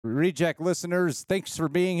Reject listeners, thanks for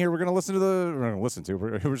being here. We're going to listen to we're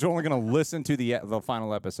only going to listen to the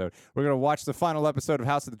final episode. We're going to watch the final episode of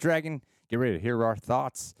House of the Dragon. Get ready to hear our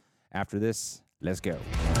thoughts after this. Let's go.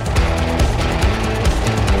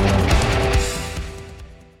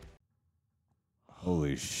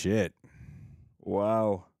 Holy shit.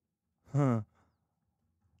 Wow. Huh.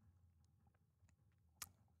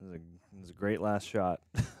 It was a great last shot.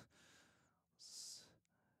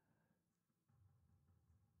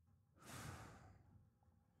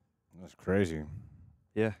 That's crazy.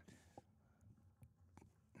 Yeah.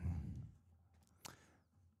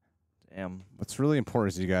 Damn. What's really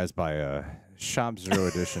important is you guys buy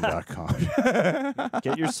shopzeroedition.com.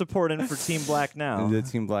 Get your support in for Team Black now. The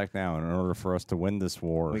Team Black now in order for us to win this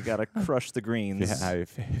war. We got to crush the greens.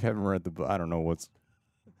 If you haven't read the book, I don't know what's...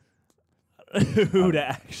 Who to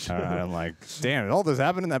action? I'm like, damn, all this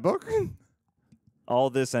happened in that book? All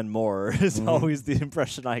this and more is always the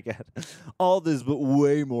impression I get. All this, but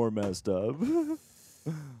way more messed up.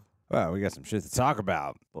 Well, we got some shit to talk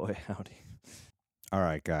about. Boy, howdy. All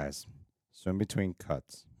right, guys. So in between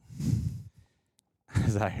cuts,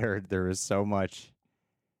 as I heard, there was so much.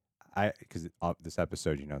 Because this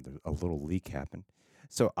episode, there's a little leak happened.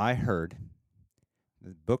 So I heard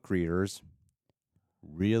the book readers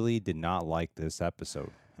really did not like this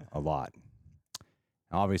episode a lot.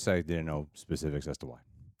 Obviously, I didn't know specifics as to why.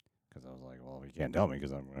 Because I was like, well, you can't tell me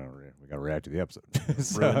because we got to react to the episode.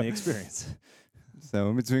 Ruin the experience. So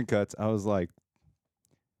in between cuts, I was like,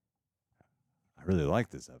 I really like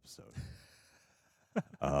this episode.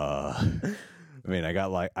 I mean, I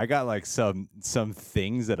got like some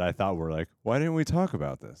things that I thought were like, why didn't we talk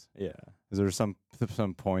about this? Yeah. Is there some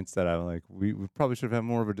points that I'm like, we probably should have had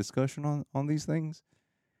more of a discussion on these things?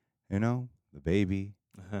 The baby.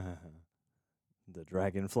 The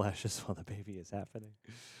dragon flashes while the baby is happening.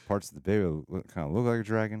 Parts of the baby kind of look like a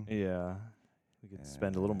dragon. Yeah. We could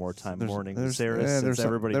spend a little more time There's- mourning there's- Viserys yeah, since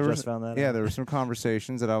everybody there just was- found that Yeah, out. there were some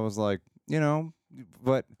conversations that I was like,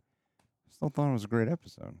 but still thought it was a great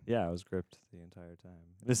episode. Yeah, I was gripped the entire time.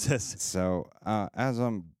 It says, So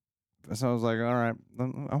so I was like, all right,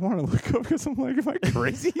 I want to look up because I'm like, am I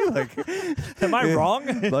crazy? Like, am I wrong?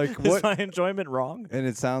 Like, Is what? my enjoyment wrong? And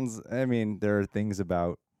it sounds, I mean, there are things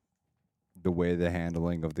about the way the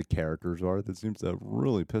handling of the characters are that seems to have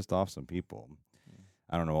really pissed off some people.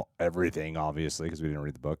 I don't know everything, obviously, because we didn't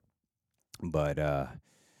read the book. But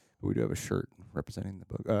we do have a shirt representing the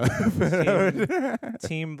book.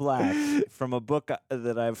 Team Black, from a book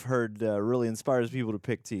that I've heard really inspires people to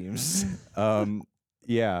pick teams.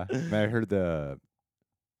 Yeah, I heard I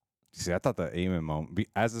thought the Aemon moment,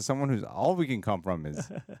 as someone who's, all we can come from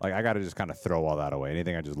is, like, I got to just kind of throw all that away.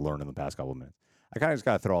 Anything I just learned in the past couple of minutes. I kind of just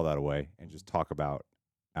got to throw all that away and just talk about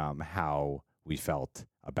how we felt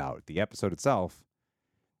about the episode itself,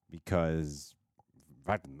 because the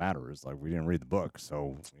fact of the matter is, like, we didn't read the book,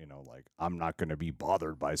 so, like, I'm not going to be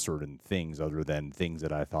bothered by certain things other than things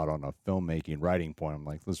that I thought on a filmmaking writing point. I'm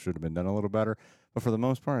like, this should have been done a little better. But for the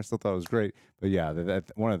most part, I still thought it was great. But yeah,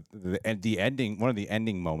 one of the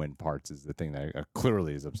ending moment parts is the thing that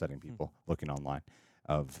clearly is upsetting people looking online.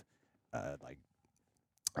 Of Vhagar.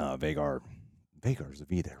 Vhagar's a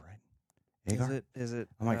V there, right? Agar? Is it?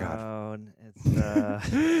 Oh my God. Oh, it's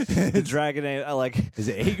the dragon. Is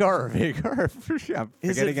it Agar or Vhagar? I'm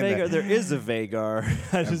Is it forgetting Vhagar? There is a Vhagar.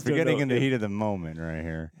 I'm forgetting in the heat of the moment right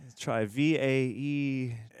here. Try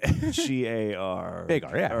Vaegar. Vhagar,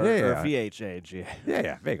 yeah. Or Vhag.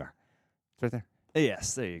 Yeah, Vhagar. It's right there.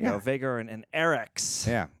 Yes, there you go. Vhagar and Eryx.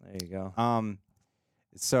 Yeah. There you go.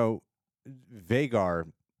 So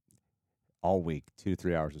Vhagar, all week, 2 to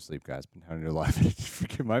 3 hours of sleep, guys. Been having to laugh.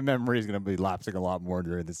 My memory is going to be lapsing a lot more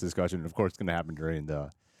during this discussion. And of course, it's going to happen during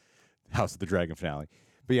the House of the Dragon finale.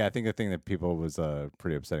 But yeah, I think the thing that people was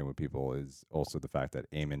pretty upsetting with people is also the fact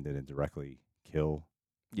that Aemon didn't directly kill.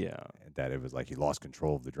 Yeah. That it was like he lost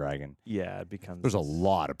control of the dragon. Yeah, it becomes. There's a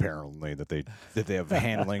lot apparently that they have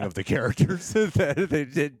handling of the characters that they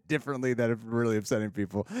did differently that are really upsetting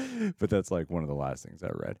people. But that's like one of the last things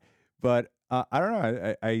I read. But I don't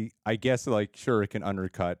know. I guess, like, sure, it can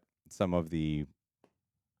undercut some of the,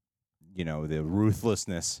 the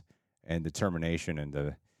ruthlessness and determination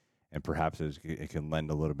and perhaps it can lend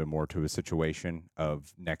a little bit more to a situation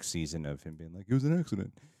of next season of him being like, it was an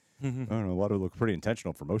accident. I don't know. A lot of it looked pretty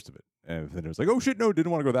intentional for most of it. And then it was like, oh shit, no,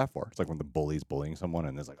 didn't want to go that far. It's like when the bully's bullying someone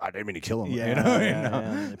and it's like, I didn't mean to kill him.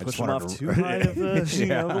 Yeah. They push them off too high of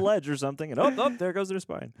the, the ledge or something. And there goes their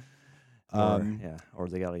spine. Or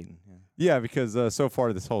they got eaten. Yeah, because so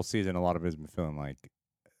far this whole season, a lot of it has been feeling like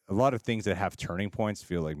a lot of things that have turning points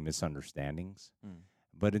feel like misunderstandings.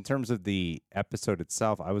 But in terms of the episode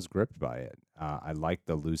itself, I was gripped by it. I like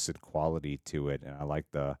the lucid quality to it, and I like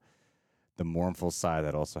the mournful side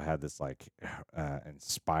that also had this like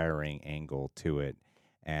inspiring angle to it.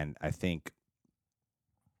 And I think,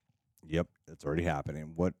 yep, it's already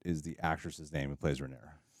happening. What is the actress's name who plays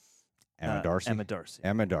Rhaenyra? Emma Darcy. Emma Darcy.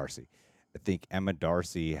 Emma Darcy. I think Emma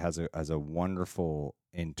Darcy has a wonderful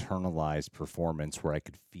internalized performance where I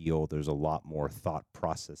could feel there's a lot more thought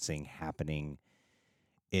processing happening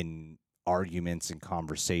in arguments and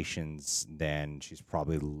conversations than she's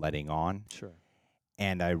probably letting on. Sure.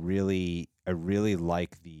 And I really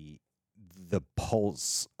like the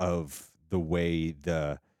pulse of the way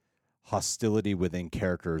the hostility within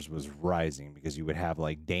characters was rising, because you would have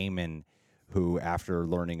like Daemon, who after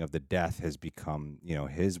learning of the death has become,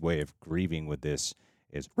 his way of grieving with this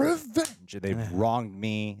is revenge. They've wronged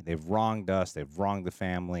me, they've wronged us, they've wronged the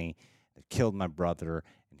family, they've killed my brother,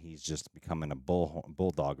 and he's just becoming a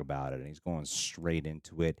bulldog about it, and he's going straight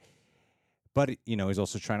into it. But he's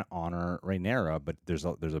also trying to honor Rhaenyra. But there's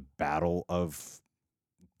a battle of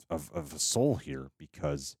a soul here,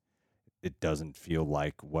 because it doesn't feel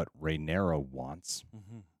like what Rhaenyra wants,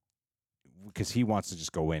 because he wants to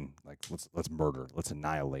just go in like let's murder, let's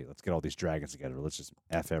annihilate, let's get all these dragons together, let's just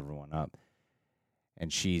F everyone up.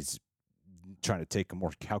 And she's trying to take a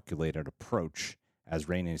more calculated approach, as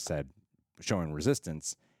Rhaenys said, showing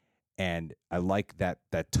resistance. And I like that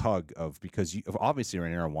tug of, because obviously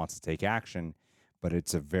Rhaenyra wants to take action, but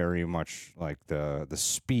it's a very much like the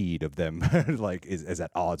speed of them like is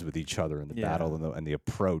at odds with each other in the battle and the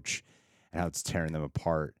approach and how it's tearing them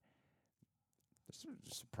apart.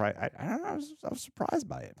 I don't know. I was surprised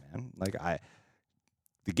by it, man. Like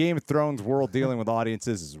the Game of Thrones world dealing with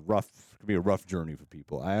audiences is rough. It could be a rough journey for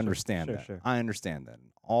people. I understand that. Sure. I understand that.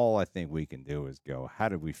 All I think we can do is go, how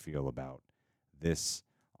did we feel about this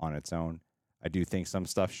on its own? I do think some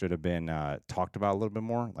stuff should have been talked about a little bit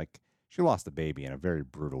more. Like, she lost the baby in a very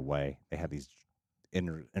brutal way. They had these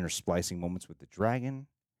intersplicing moments with the dragon,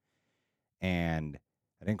 and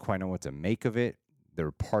I didn't quite know what to make of it. There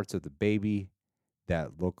were parts of the baby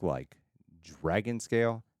that look like dragon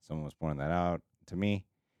scale. Someone was pointing that out to me,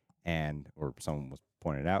 or someone was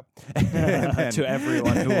pointing it out to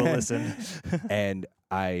everyone who will listen. And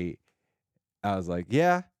I was like,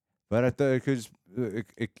 yeah, but I thought it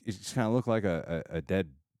just kind of looked like a dead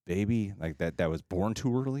baby, like that was born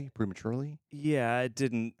too early, prematurely. Yeah, it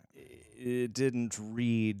didn't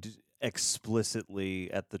read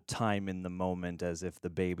explicitly at the time in the moment as if the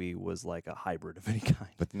baby was like a hybrid of any kind.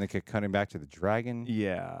 But then they kept cutting back to the dragon.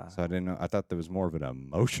 Yeah. So I didn't know. I thought there was more of an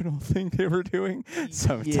emotional thing they were doing.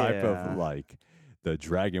 Some type of like the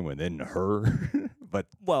dragon within her. But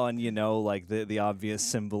like the obvious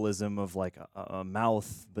symbolism of like a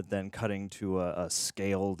mouth, but then cutting to a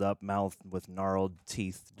scaled up mouth with gnarled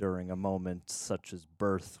teeth during a moment such as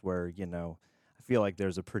birth, where, I feel like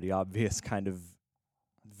there's a pretty obvious kind of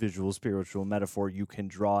visual spiritual metaphor you can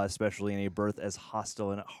draw, especially in a birth as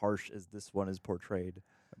hostile and harsh as this one is portrayed.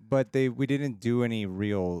 But we didn't do any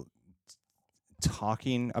real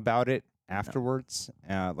talking about it afterwards.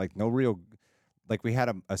 No. Like no real, like we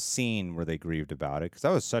had a scene where they grieved about it, because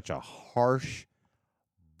that was such a harsh,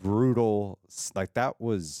 brutal, like that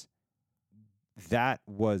was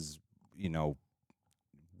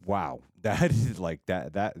wow. That is like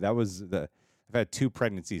that was the. I've had 2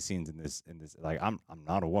 pregnancy scenes in this. Like I'm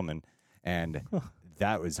not a woman, and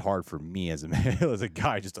that was hard for me as a man, as a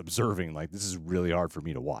guy, just observing. Like, this is really hard for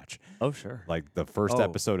me to watch. Oh, sure. Like the first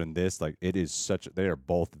episode and this, like it is they are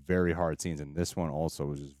both very hard scenes, and this one also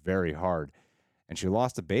was just very hard. And she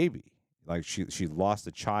lost a baby, like she lost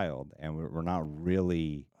a child, and we're not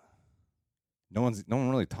really. No one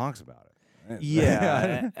really talks about it.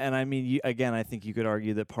 Yeah, and I mean, I think you could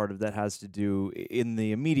argue that part of that has to do, in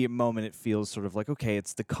the immediate moment, it feels sort of like, okay,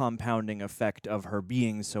 it's the compounding effect of her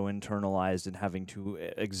being so internalized and having to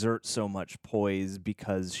exert so much poise,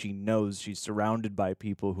 because she knows she's surrounded by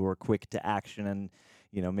people who are quick to action and,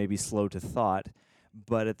 maybe slow to thought.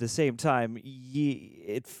 But at the same time,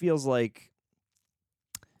 it feels like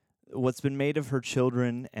what's been made of her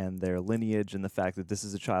children and their lineage, and the fact that this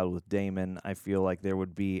is a child with Daemon, I feel like there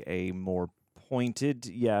would be a more pointed,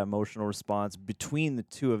 emotional response between the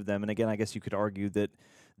two of them. And again, I guess you could argue that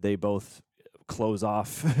they both close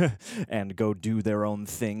off and go do their own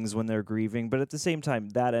things when they're grieving. But at the same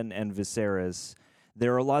time, that and Viserys,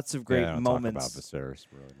 there are lots of great moments. Talk about Viserys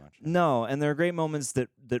really much. No, and there are great moments that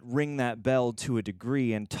ring that bell to a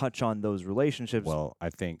degree and touch on those relationships. Well,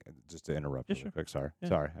 I think, just to interrupt real quick, sorry. I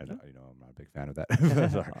know I'm not a big fan of that.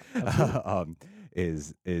 Sorry.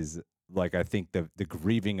 Is like I think the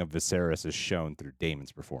grieving of Viserys is shown through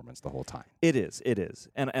Daemon's performance the whole time. It is,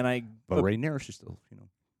 and I. But Rhaenyra should still,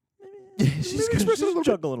 she's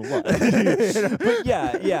juggling a lot. But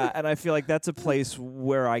yeah, and I feel like that's a place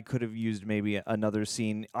where I could have used maybe another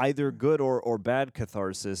scene, either good or bad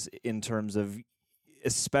catharsis, in terms of,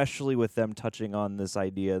 especially with them touching on this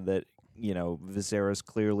idea that, Viserys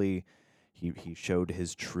clearly he showed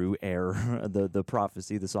his true heir, the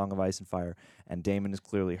prophecy, the Song of Ice and Fire, and Daemon is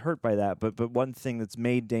clearly hurt by that. But one thing that's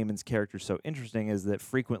made Daemon's character so interesting is that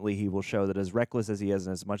frequently he will show that, as reckless as he is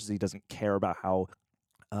and as much as he doesn't care about how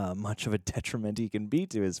much of a detriment he can be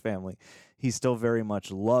to his family, he still very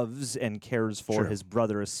much loves and cares for his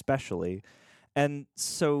brother especially. And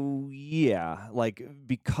so, yeah, like,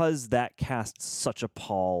 because that casts such a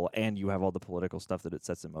pall, and you have all the political stuff that it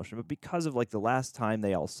sets in motion, but because of, like, the last time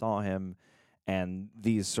they all saw him and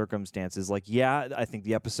these circumstances, like, yeah, I think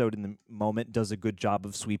the episode in the moment does a good job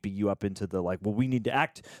of sweeping you up into the, like, well, we need to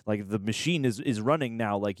act, like, the machine is running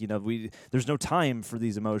now, like, there's no time for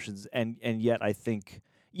these emotions, and yet I think,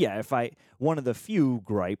 yeah, one of the few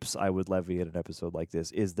gripes I would levy at an episode like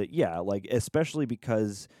this is that, yeah, like, especially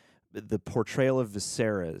because the portrayal of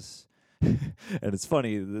Viserys, and it's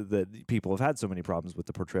funny that people have had so many problems with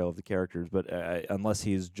the portrayal of the characters, but unless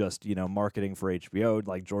he's just, marketing for HBO,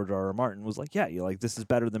 like George R.R. Martin was like, yeah, this is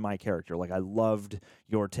better than my character. Like, I loved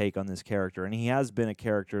your take on this character. And he has been a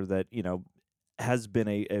character that, has been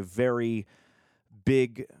a very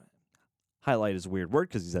big... highlight is a weird word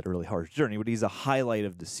because he's had a really harsh journey, but he's a highlight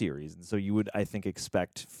of the series. And so you would, I think,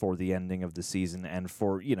 expect for the ending of the season and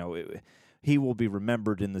for, he will be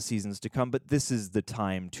remembered in the seasons to come, but this is the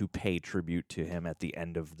time to pay tribute to him at the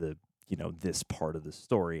end of the, this part of the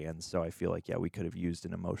story. And so I feel like, yeah, we could have used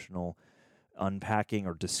an emotional unpacking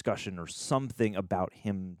or discussion or something about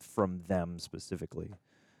him from them specifically.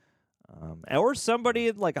 Or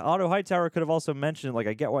somebody like Otto Hightower could have also mentioned, like,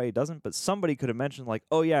 I get why he doesn't, but somebody could have mentioned, like,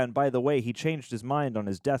 oh yeah, and by the way, he changed his mind on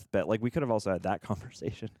his deathbed. Like, we could have also had that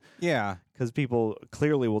conversation. Yeah, because people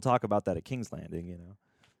clearly will talk about that at King's Landing.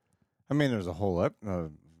 I mean, there's a whole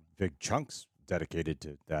big chunks dedicated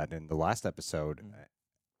to that in the last episode.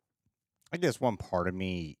 I guess one part of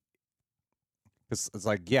me, it's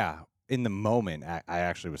like, yeah, in the moment, I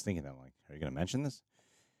actually was thinking that, like, are you going to mention this?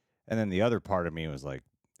 And then the other part of me was like,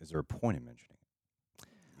 is there a point in mentioning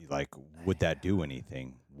it? Like, would that do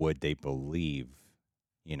anything? Would they believe,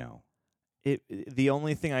 The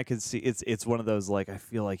only thing I could see, it's one of those, like, I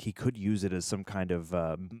feel like he could use it as some kind of,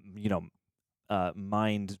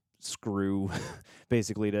 mind screw,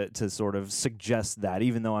 basically, to sort of suggest that,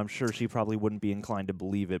 even though I'm sure she probably wouldn't be inclined to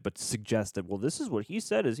believe it, but suggest that, well, this is what he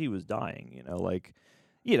said as he was dying,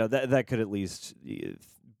 that could at least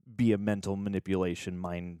be a mental manipulation,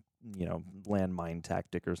 landmine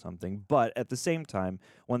tactic or something. But at the same time,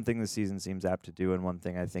 one thing the season seems apt to do, and one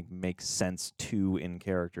thing I think makes sense too in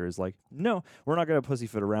character, is like, no, we're not going to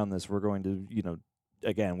pussyfoot around this. We're going to,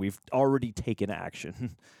 again, we've already taken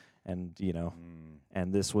action. And,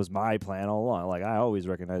 and this was my plan all along. Like, I always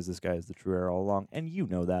recognize this guy as the true heir all along, and you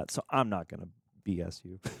know that, so I'm not going to BS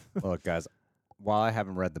you. Look, guys, while I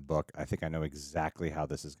haven't read the book, I think I know exactly how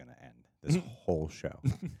this is going to end, this whole show.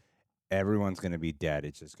 Everyone's going to be dead.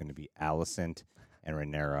 It's just going to be Alicent and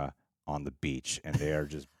Rhaenyra on the beach, and they are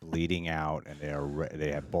just bleeding out, and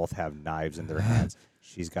they both have knives in their hands.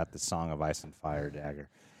 She's got the Song of Ice and Fire dagger,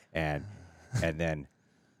 and then,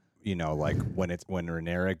 like when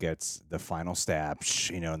Rhaenyra gets the final stab,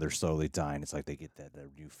 and they're slowly dying. It's like they get that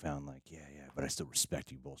newfound, like, yeah, but I still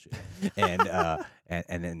respect you bullshit. And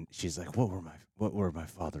and then she's like, what were my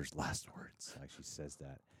father's last words? Like, she says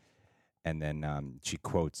that. And then she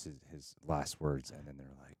quotes his last words, and then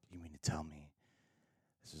they're like, you mean to tell me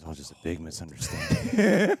this is all just a big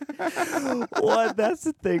misunderstanding? Well, that's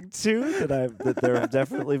the thing, too, that there have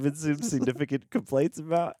definitely been some significant complaints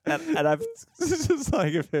about. And I've this is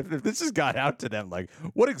like, if this just got out to them, like,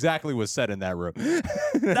 what exactly was said in that room?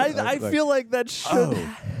 I feel like that should,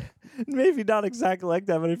 maybe not exactly like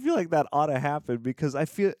that, but I feel like that ought to happen, because I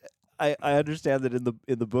feel... I understand that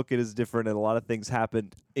in the book it is different, and a lot of things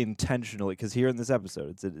happened intentionally. Because here in this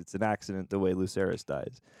episode, it's an accident the way Lucerys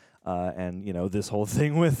dies, and this whole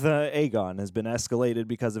thing with Aegon has been escalated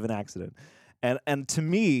because of an accident. And to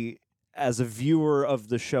me, as a viewer of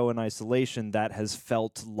the show in isolation, that has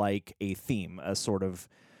felt like a theme, a sort of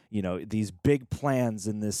these big plans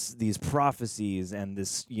and these prophecies and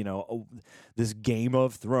this this Game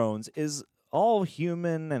of Thrones is all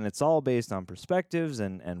human, and it's all based on perspectives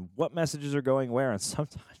and what messages are going where, and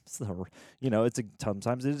sometimes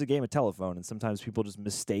sometimes it is a game of telephone, and sometimes people just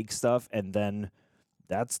mistake stuff, and then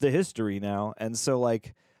that's the history now. And so,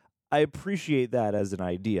 like, I appreciate that as an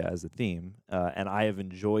idea, as a theme, and I have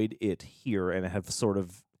enjoyed it here, and have sort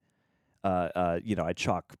of, I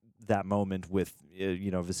chalk that moment with,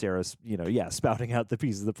 Viserys, spouting out the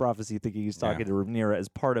piece of the prophecy, thinking he's talking to Rhaenyra as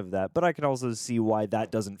part of that. But I can also see why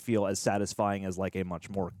that doesn't feel as satisfying as like a much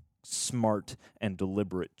more smart and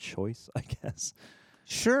deliberate choice, I guess.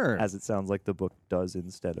 Sure. As it sounds like the book does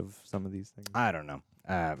instead of some of these things. I don't know.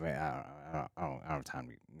 I don't have time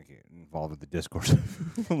to get involved with the discourse.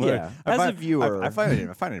 Yeah, as a viewer, I find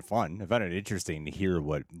it fun. I find it interesting to hear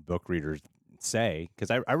what book readers say,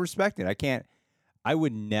 because I respect it. I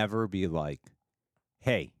would never be like,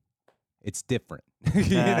 hey, it's different,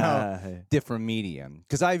 different medium.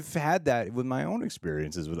 Because I've had that with my own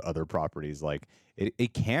experiences with other properties. Like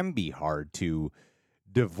it can be hard to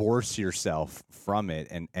divorce yourself from it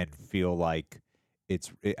and feel like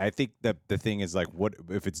I think that the thing is like, what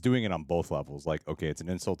if it's doing it on both levels? Like, okay, it's an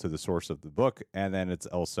insult to the source of the book, and then it's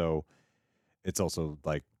also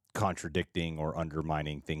like contradicting or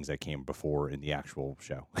undermining things that came before in the actual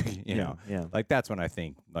show. you know, like that's when I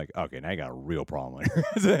think like, okay, now you got a real problem here.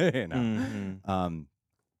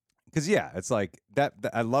 Because it's like that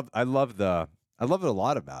I love it a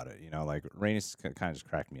lot about it, like Rhaenys kind of just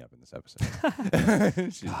cracked me up in this episode.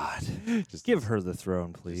 God, just give her the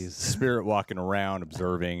throne, please. Spirit walking around,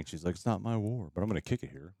 observing, and she's like, it's not my war, but I'm going to kick it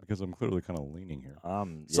here because I'm clearly kind of leaning here.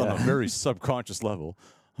 So on a very subconscious level,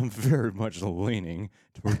 I'm very much leaning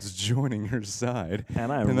towards joining her side.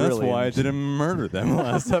 And that's why I didn't murder them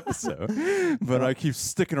last episode. But I keep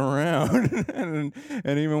sticking around. and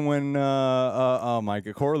even when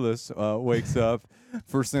Micah Corliss wakes up,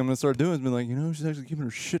 first thing I'm going to start doing is be like, she's actually keeping her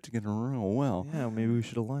shit together real well. Yeah, maybe we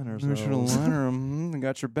should align ourselves. We should align her. I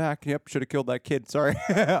got your back. Yep, should have killed that kid. Sorry.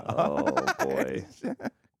 Oh, boy.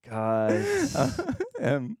 God.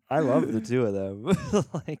 I love the two of them.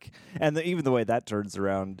 Even the way that turns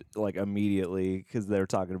around, like, immediately, because they're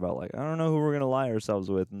talking about, like, I don't know who we're going to lie ourselves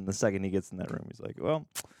with. And the second he gets in that room, he's like, well,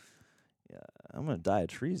 yeah, I'm going to die of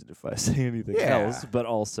treason if I say anything else. But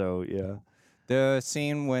also, The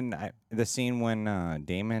scene when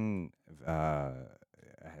Daemon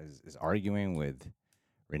is arguing with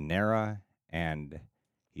Rhaenyra and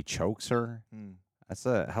he chokes her. That's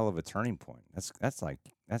a hell of a turning point. That's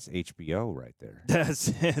HBO right there.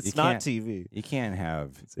 It's not TV. You can't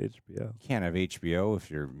have it's HBO. You can't have HBO if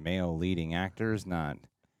your male leading actor is not,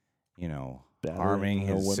 harming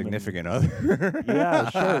his significant other.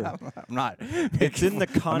 Yeah, sure. I'm not. It's in the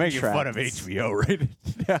contract. I'm making fun of HBO right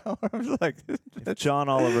now. I'm like, if John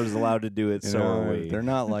Oliver's allowed to do it, so are we. They're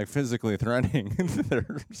not like physically threatening their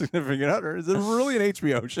significant other. It's really an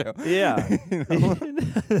HBO show. Yeah,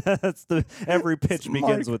 that's every pitch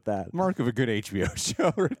begins with that. Mark of a good HBO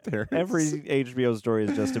show right there. Every HBO story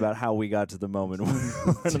is just about how we got to the moment when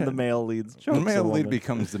one of the male leads chokes the male a woman. lead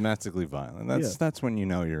becomes domestically violent. That's when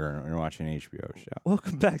you're watching an HBO show.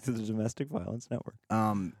 Welcome back to the Domestic Violence Network.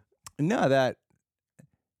 No, that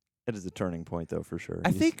it is a turning point, though, for sure.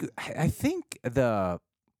 I think the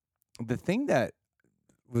thing that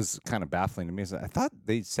was kind of baffling to me is I thought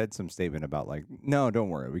they said some statement about like, no, don't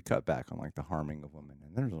worry, we cut back on like the harming of women,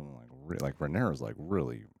 and there's like Rhaenyra's like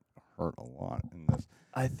really hurt a lot in this.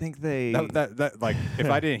 I think they that like if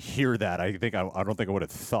I didn't hear that, I don't think I would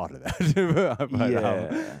have thought of that.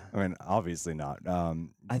 But, I mean, obviously not.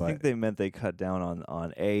 I think they meant they cut down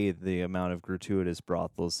on A, the amount of gratuitous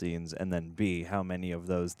brothel scenes, and then B, how many of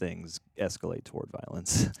those things escalate toward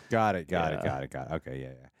violence. Got it. Okay,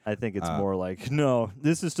 yeah. I think it's more like, no,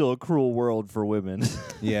 this is still a cruel world for women.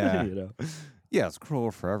 Yeah. Yeah, it's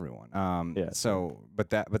cruel for everyone. So, but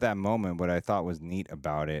that moment, what I thought was neat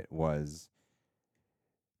about it was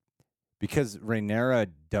because Rhaenyra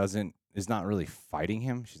is not really fighting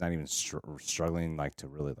him. She's not even struggling like to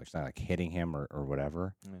really like, she's not like hitting him or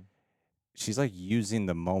whatever. She's like using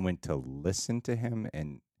the moment to listen to him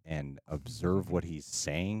and observe what he's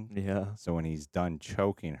saying. Yeah. So when he's done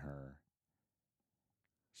choking her,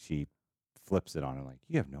 she flips it on him like,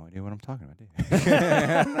 you have no idea what I'm talking about, do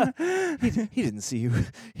you? he didn't see you.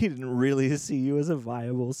 He didn't really see you as a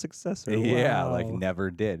viable successor. Yeah, wow. like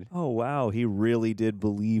never did. Oh, wow. He really did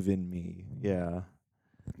believe in me. Yeah.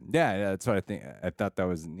 Yeah, that's what I think. I thought that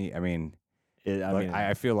was neat. I mean,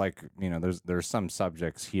 I feel like, there's some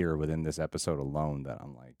subjects here within this episode alone that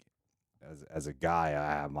I'm like, as a guy,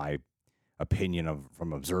 I have my opinion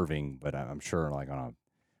from observing, but I'm sure like on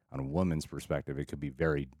a woman's perspective, it could be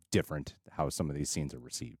very different how some of these scenes are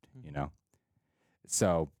received,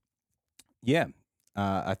 So, yeah,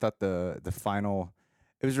 I thought the final,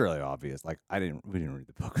 it was really obvious. Like we didn't read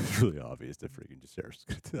the book. It was really obvious that freaking Lucerys.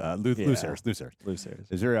 It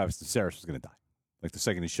was very obvious Lucerys was going to die. Like the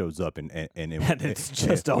second he shows up and it's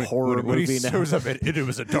just a horror when movie he now. shows up and it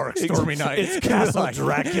was a dark, stormy night. It's Castle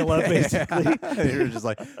Dracula, basically. You're just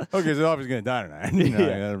like, okay, so Aubrey's gonna die tonight. You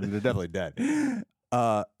know, they're definitely dead. It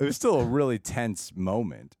was still a really tense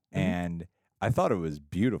moment, and I thought it was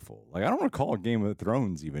beautiful. Like I don't recall Game of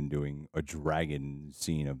Thrones even doing a dragon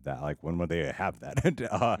scene of that. Like when would they have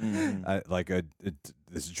that? Like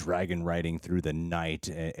this dragon riding through the night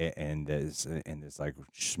and this like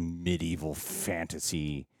medieval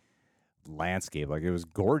fantasy landscape. Like it was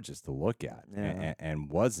gorgeous to look at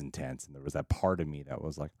and was intense. And there was that part of me that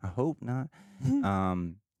was like, I hope not.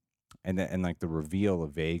 And like the reveal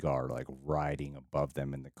of Vhagar like riding above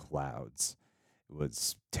them in the clouds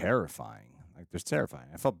was terrifying. Like, there's terrifying.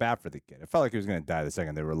 I felt bad for the kid. I felt like he was going to die the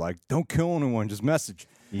second they were like, don't kill anyone, just message.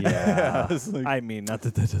 Yeah. Like, I mean, not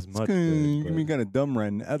that does much good. You mean kind of dumb,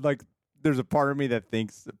 Ren. Like, there's a part of me that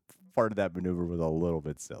thinks part of that maneuver was a little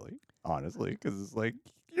bit silly, honestly, because it's like,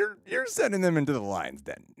 you're sending them into the lion's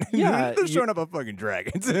den. Yeah, they're showing up on fucking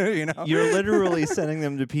dragons. You know, you're literally sending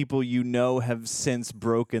them to people you know have since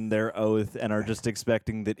broken their oath and are just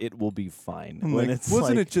expecting that it will be fine. When like,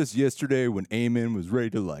 wasn't it just yesterday when Aemon was ready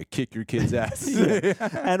to like kick your kid's ass?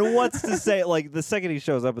 And what's to say? Like the second he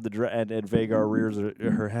shows up at the and Vhagar rears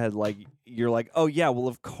her head, like you're like, oh yeah, well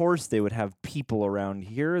of course they would have people around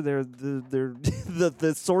here. They're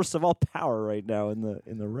the source of all power right now in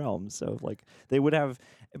the realm. So like they would have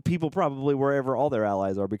people probably wherever all their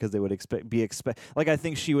allies are because they would expect. Like I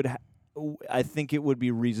think she would. I think it would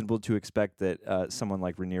be reasonable to expect that someone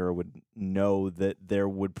like Rhaenyra would know that there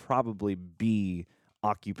would probably be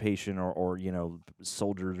occupation or you know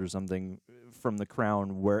soldiers or something from the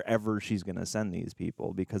crown wherever she's going to send these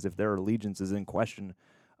people, because if their allegiance is in question,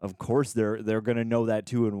 of course they're going to know that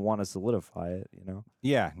too and want to solidify it. You know.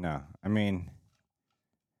 Yeah. No. I mean,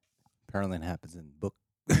 apparently it happens in the book.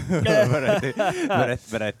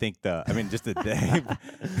 but I think just the day.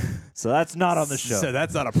 So that's not on the show. So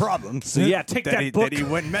that's not a problem. So yeah, take that book. That he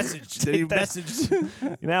went message. That he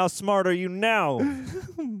messaged. How smart are you now,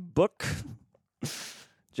 book?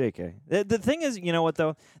 JK. The thing is, you know what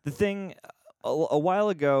though? The thing a while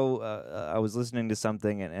ago, I was listening to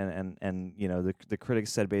something, and you know, the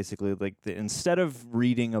critics said basically like instead of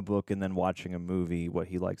reading a book and then watching a movie, what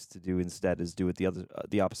he likes to do instead is do it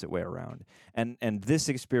the opposite way around. And this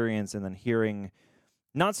experience, and then hearing,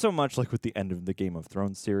 not so much like with the end of the Game of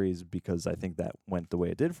Thrones series, because I think that went the way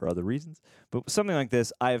it did for other reasons, but something like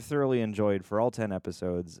this, I have thoroughly enjoyed for all 10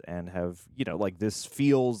 episodes, and have, you know, like this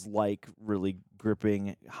feels like really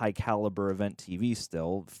gripping, high caliber event TV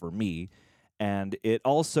still for me. And it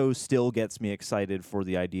also still gets me excited for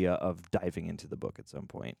the idea of diving into the book at some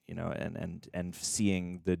point, you know, and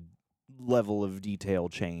seeing the level of detail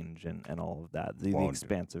change and all of that, the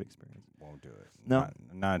expansive experience. Won't do it. No.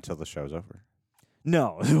 Not until the show's over.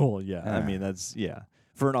 No. Well, yeah. I mean, that's, yeah.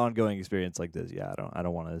 For an ongoing experience like this, yeah, I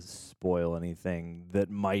don't want to spoil anything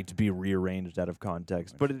that might be rearranged out of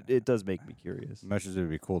context, but it does make me curious. Much as it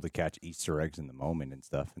would be cool to catch Easter eggs in the moment and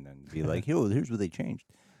stuff, and then be like, "Yo, here's what they changed."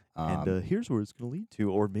 And here's where it's going to lead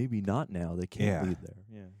to, or maybe not now. They can't lead there.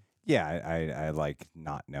 Yeah. Yeah, I like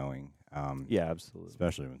not knowing. Yeah, absolutely.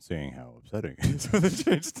 Especially when seeing how upsetting it is when they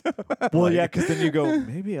change stuff. Well, yeah, because then you go,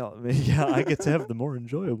 maybe I get to have the more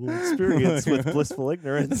enjoyable experience with blissful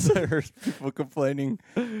ignorance. I heard people complaining,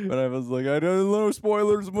 but I was like, I don't know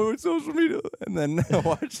spoilers of my social media. And then I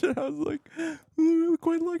watched it, I was like, I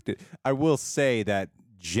quite liked it. I will say that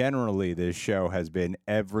generally this show has been,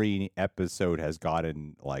 every episode has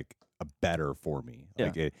gotten like a better for me. Yeah.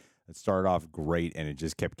 Like it started off great and it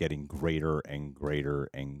just kept getting greater and greater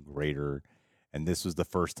and greater. And this was the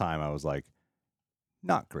first time I was like,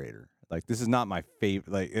 not greater. Like, this is not my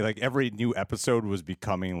favorite. Like every new episode was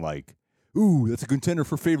becoming like, ooh, that's a contender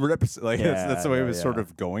for favorite episode. Like that's the way it was sort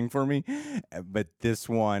of going for me. But this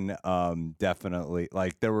one, definitely,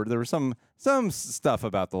 like there were some stuff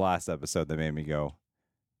about the last episode that made me go,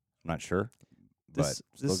 I'm not sure, but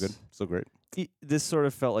still good, still great. This sort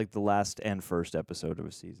of felt like the last and first episode of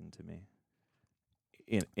a season to me,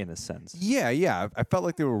 in a sense. Yeah. I felt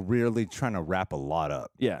like they were really trying to wrap a lot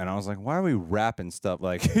up. Yeah. And I was like, why are we wrapping stuff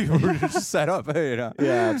like we're just set up? You know?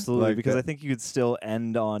 Yeah, absolutely. Like because I think you could still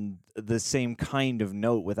end on the same kind of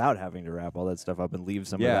note without having to wrap all that stuff up and leave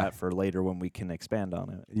some of that for later when we can expand on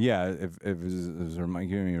it. Yeah, if it was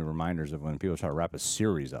giving me reminders of when people try to wrap a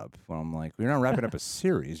series up. When I'm like, you're not wrapping up a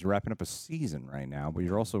series, you're wrapping up a season right now, but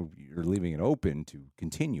you're leaving it open to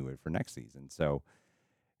continue it for next season. So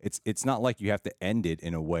it's not like you have to end it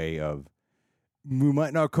in a way of, we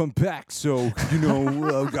might not come back, so got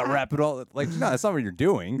to wrap it all. Like, no, that's not what you're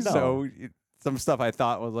doing. No. So some stuff I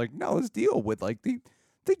thought was like, no, let's deal with like the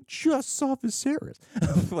They just saw Viserys.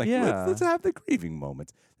 Like, Yeah. let's have the grieving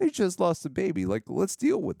moments. They just lost a baby. Like, let's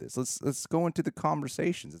deal with this. Let's go into the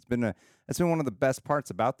conversations. It's been one of the best parts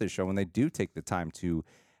about this show when they do take the time to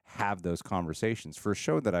have those conversations. For a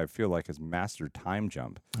show that I feel like has mastered time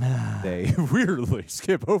jump, they weirdly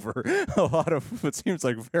skip over a lot of what seems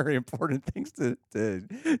like very important things to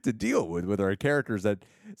deal with our characters that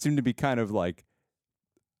seem to be kind of like,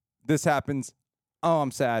 this happens, oh,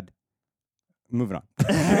 I'm sad, moving on.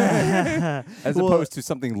 As opposed to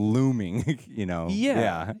something looming,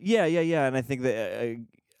 Yeah. And I think that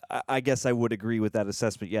I guess I would agree with that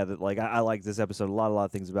assessment. Yeah, that like I like this episode a lot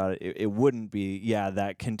of things about it. It wouldn't be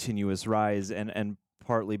that continuous rise, and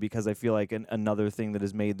partly because I feel like another thing that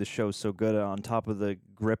has made the show so good on top of the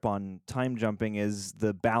grip on time jumping is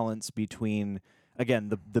the balance between, again,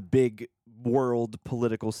 the big world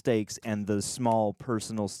political stakes and the small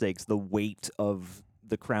personal stakes, the weight of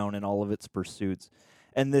the crown and all of its pursuits.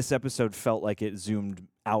 And this episode felt like it zoomed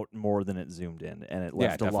out more than it zoomed in, and it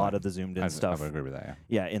left a lot of the zoomed in stuff. I would agree with that.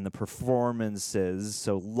 Yeah, in the performances.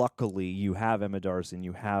 So luckily, you have Emma Darcy,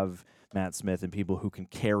 you have Matt Smith, and people who can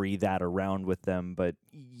carry that around with them. But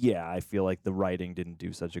yeah, I feel like the writing didn't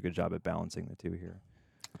do such a good job at balancing the two here.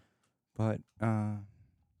 But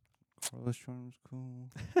Corlys Jordan was cool.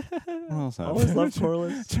 What else happened? Always loved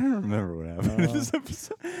Corlys. I'm trying to remember what happened in this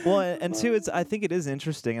episode. Well, and two, I think it is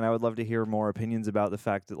interesting, and I would love to hear more opinions about the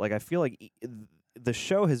fact that, like, I feel like the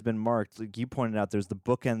show has been marked. Like you pointed out, there's the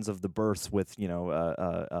bookends of the births with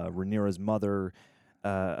Rhaenyra's mother,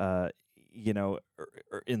 in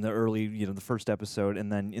the early, the first episode,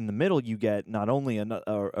 and then in the middle you get not only a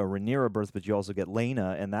Rhaenyra birth, but you also get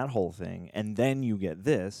Laena and that whole thing, and then you get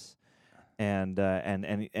this. And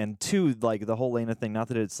two, like the whole Laena thing, not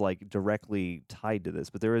that it's like directly tied to this,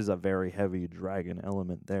 but there is a very heavy dragon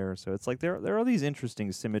element there. So it's like there are these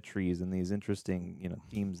interesting symmetries and these interesting,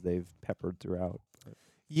 themes they've peppered throughout.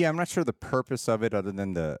 Yeah, I'm not sure the purpose of it other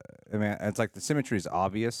than it's like the symmetry is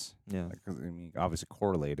obvious. Yeah. Obviously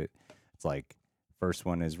correlated. It's like first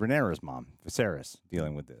one is Rhaenyra's mom, Viserys,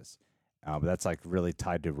 dealing with this. But that's like really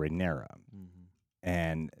tied to Rhaenyra. Mm-hmm.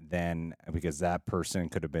 And then because that person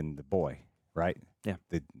could have been the boy, right? Yeah.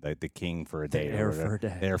 The king for a day. The heir for a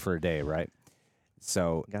day. Heir for a day, right?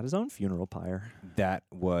 So got his own funeral pyre. That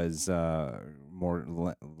was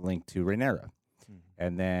more linked to Rhaenyra. Mm-hmm.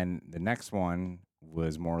 And then the next one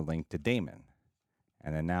was more linked to Daemon.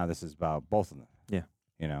 And then now this is about both of them. Yeah.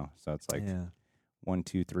 So it's like 1,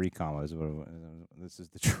 2, 3 commas. This is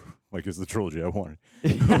it's the trilogy I wanted.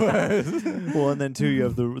 Well, and then 2, you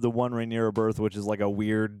have the one Rhaenyra birth, which is like a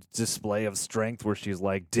weird display of strength where she's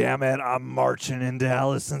like, "Damn it, I'm marching into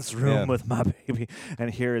Alicent's room with my baby."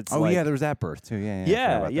 And here it's there was that birth too.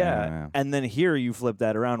 Yeah. And then here you flip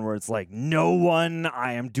that around where it's like, "No one,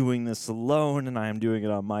 I am doing this alone, and I am doing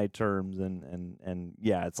it on my terms." And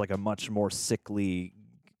it's like a much more sickly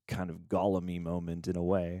kind of Gollum-y moment in a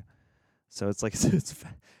way. So it's like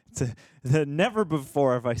never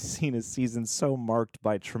before have I seen a season so marked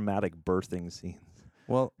by traumatic birthing scenes.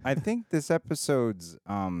 Well, I think this episode's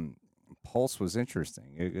pulse was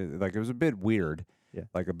interesting. It was a bit weird,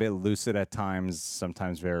 like a bit lucid at times.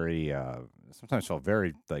 Sometimes sometimes felt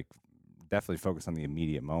very like definitely focused on the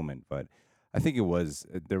immediate moment. But I think it was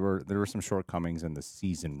there were some shortcomings in the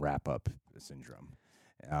season wrap up syndrome.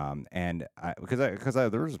 And because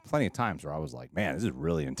there was plenty of times where I was like, man, this is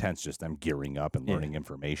really intense. Just them gearing up and learning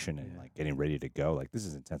information and like getting ready to go. Like this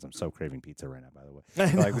is intense. I'm so craving pizza right now, by the way.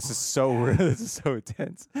 Like this is so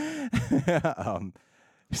intense.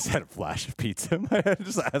 Just had a flash of pizza in my head.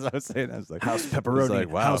 Just as I was saying, I was like, house pepperoni,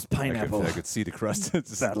 like, wow, house pineapple. I could see the crust. The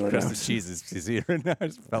crust of cheese is here, and I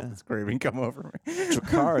just felt this craving come over me.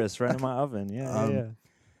 Dracarys right in my oven. Yeah.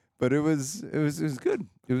 But it was good.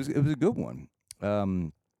 It was a good one.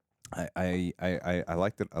 I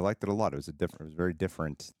liked it. I liked it a lot. It was very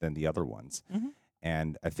different than the other ones. Mm-hmm.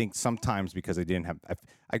 And I think sometimes because I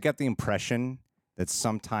got the impression that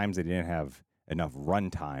sometimes they didn't have enough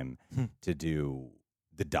runtime to do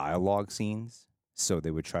the dialogue scenes. So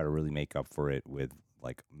they would try to really make up for it with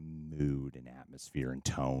like mood and atmosphere and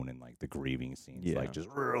tone and like the grieving scenes. Yeah. Like just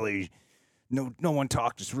really no one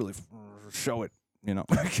talk, just really show it.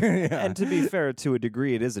 And to be fair, to a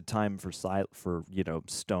degree, it is a time for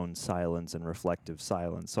stone silence and reflective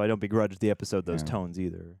silence. So I don't begrudge the episode those tones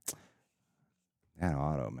either. And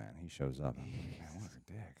Otto, man, he shows up. Man, what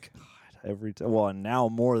a dick! God, every time. Well, and now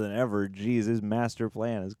more than ever, geez, his master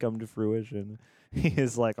plan has come to fruition. He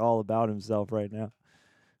is like all about himself right now,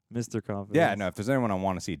 Mr. Confidence. Yeah, no. If there's anyone I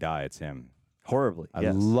want to see die, it's him. Horribly. I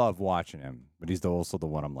Yes. love watching him, but he's also the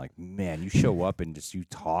one I'm like, man, you show up and just you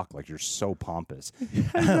talk like you're so pompous,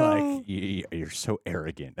 like you're so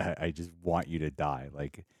arrogant. I just want you to die.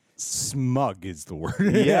 Like smug is the word.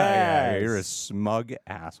 Yeah, you're a Yes. smug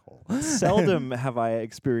asshole. Seldom have I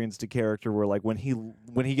experienced a character where, like, when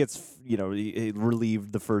he gets, he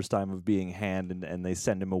relieved the first time of being hand and they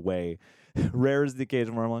send him away. Rare is the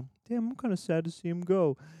occasion where I'm like, damn, I'm kind of sad to see him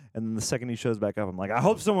go. And then the second he shows back up, I'm like, I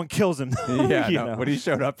hope someone kills him. Yeah, You no, know? when he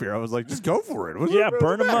showed up here, I was like, just go for it. What's Yeah, the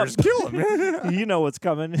burn him matter? up. Just kill him. You know what's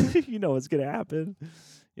coming. You know what's gonna happen.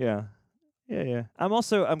 Yeah.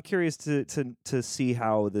 I'm curious to see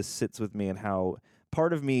how this sits with me, and how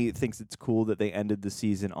part of me thinks it's cool that they ended the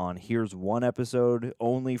season on here's one episode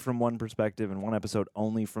only from one perspective and one episode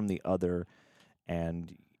only from the other,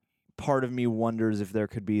 and part of me wonders if there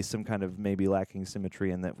could be some kind of maybe lacking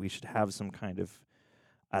symmetry, and that we should have some kind of,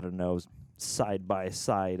 I don't know, side by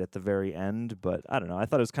side at the very end. But I don't know. I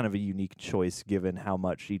thought it was kind of a unique choice given how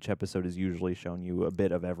much each episode has usually shown you a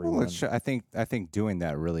bit of everyone. Well, I think doing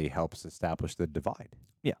that really helps establish the divide.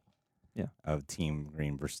 Yeah. Of Team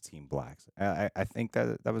Green versus Team Blacks. I think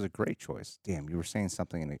that was a great choice. Damn, you were saying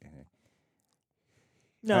something in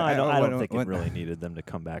No, I- I don't. I- I don't when- think when- it really needed them to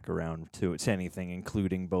come back around to anything,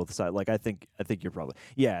 including both sides. Like I think you're probably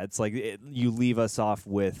It's like you leave us off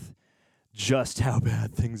with just how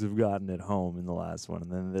bad things have gotten at home in the last one,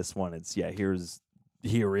 and then this one, it's here is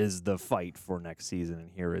the fight for next season,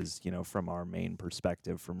 and here is from our main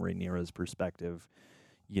perspective, from Rhaenyra's perspective,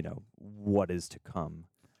 what is to come.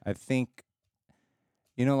 I think,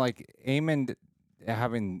 like Aemond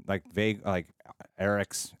having like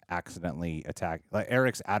Eric's accidentally attack, like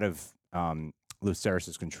Eric's out of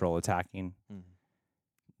Lucerys' control attacking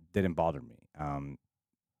didn't bother me.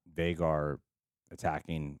 Vhagar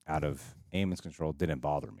attacking out of Aemon's control didn't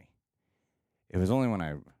bother me. It was only when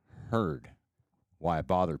I heard why it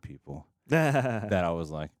bothered people that I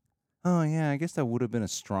was like, oh yeah, I guess that would have been a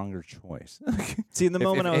stronger choice. See, in the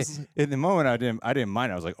moment in the moment I didn't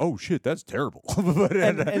mind. I was like, oh shit, that's terrible. But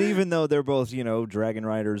and even though they're both, dragon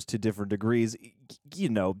riders to different degrees,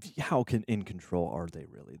 how in control are they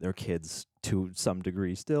really? They're kids to some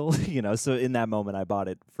degree still, So in that moment, I bought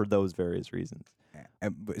it for those various reasons.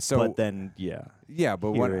 But then, yeah,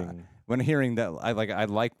 but when hearing that, I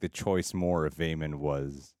like the choice more if Aemond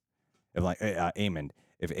was, if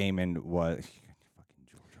Aemond was.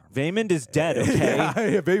 Vaemond is dead, okay?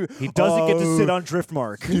 Yeah, baby. He doesn't get to sit on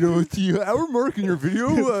Driftmark. The hour mark in your video,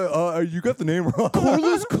 you got the name wrong.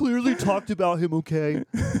 Corlys clearly talked about him, okay?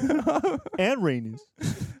 And Rhaenys.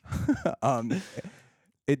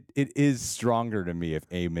 It is stronger to me if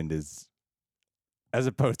Aemond is, as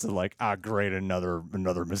opposed to like, great, another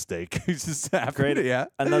mistake. Just happened. Great. Yeah.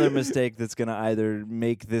 Another mistake that's going to either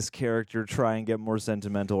make this character try and get more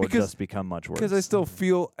sentimental or Because- just become much worse. Because I still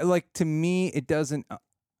feel like, to me, it doesn't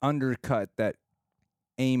undercut that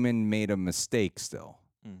Aemond made a mistake still.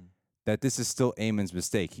 That this is still Aemon's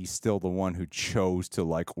mistake. He's still the one who chose to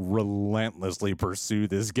like relentlessly pursue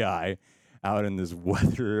this guy out in this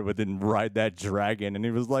weather, but then ride that dragon. And he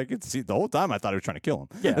was like, the whole time I thought he was trying to kill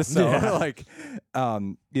him. Yeah. So Yeah. like,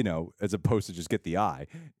 as opposed to just get the eye,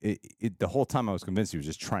 the whole time I was convinced he was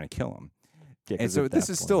just trying to kill him. Yeah, And 'cause so at this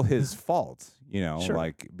that is point- still his fault, Sure.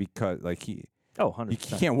 like, because like he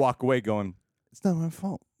 100%. can't walk away going, it's not my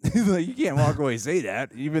fault. Like, you can't walk away and say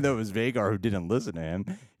that, even though it was Vhagar who didn't listen to him.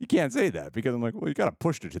 You can't say that because I'm like, well, you got to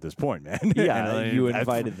push it to this point, man. Yeah, And, you I-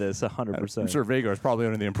 invited this 100%. I'm sure Vhagar's probably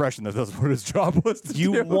under the impression that that's what his job was to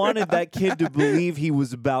You do. wanted that kid to believe he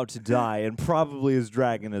was about to die, and probably his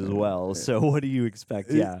dragon as well. So what do you expect?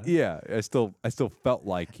 Yeah. Yeah. I still felt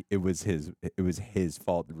like it was his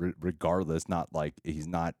fault, regardless. Not like he's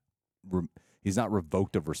not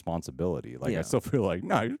revoked of responsibility. Like, Yeah. I still feel like,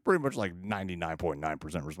 no, he's pretty much like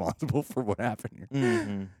 99.9% responsible for what happened here.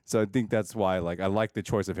 Mm-hmm. So I think that's why, like, I like the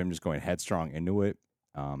choice of him just going headstrong into it.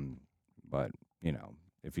 But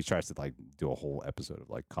if he tries to like do a whole episode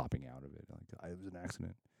of like copping out of it, like, it was an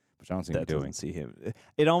accident, which I don't see him That doing. doesn't see him.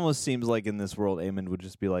 It almost seems like in this world, Aemond would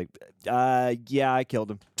just be like, yeah, I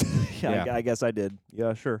killed him. Yeah. I guess I did.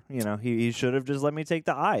 Yeah, sure. He should have just let me take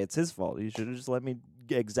the eye. It's his fault. He should have just let me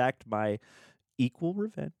exact my equal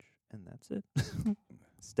revenge, and that's it.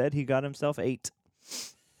 Instead, he got himself 8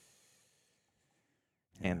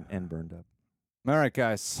 and burned up. All right,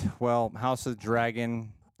 guys. Well, House of the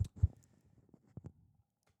Dragon.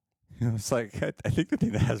 It's like, I think the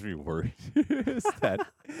thing that has me worried is that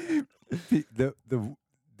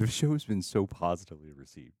the show's been so positively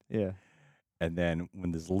received. Yeah. And then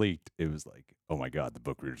when this leaked, it was like, oh my God, the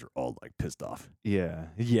book readers are all like pissed off. Yeah.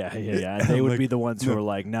 And they would be the ones who are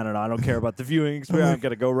like, no, I don't care about the viewing experience. I'm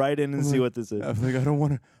gonna go right in and see what this is. I was like, I don't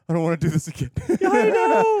want to do this again. Yeah, I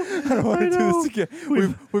know. I don't want to do this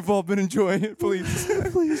again. We've all been enjoying it. Please,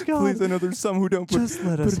 Please, God. please. I know there's some who don't, Just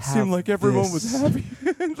let but us it seemed have like everyone this. was happy.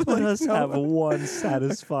 Let us have one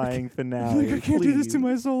satisfying finale. Like, I can't do this to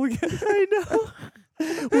my soul again. I know.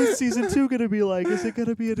 What's season 2 gonna be like? Is it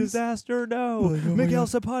gonna be a disaster? No. Like, oh my Miguel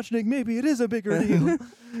God. Sapochnik, maybe it is a bigger deal.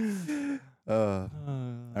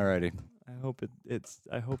 Alrighty. I hope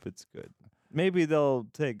it's good. Maybe they'll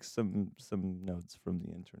take some notes from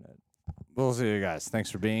the internet. We'll see you guys. Thanks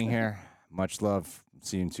for being here. Much love.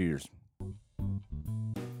 See you in 2 years.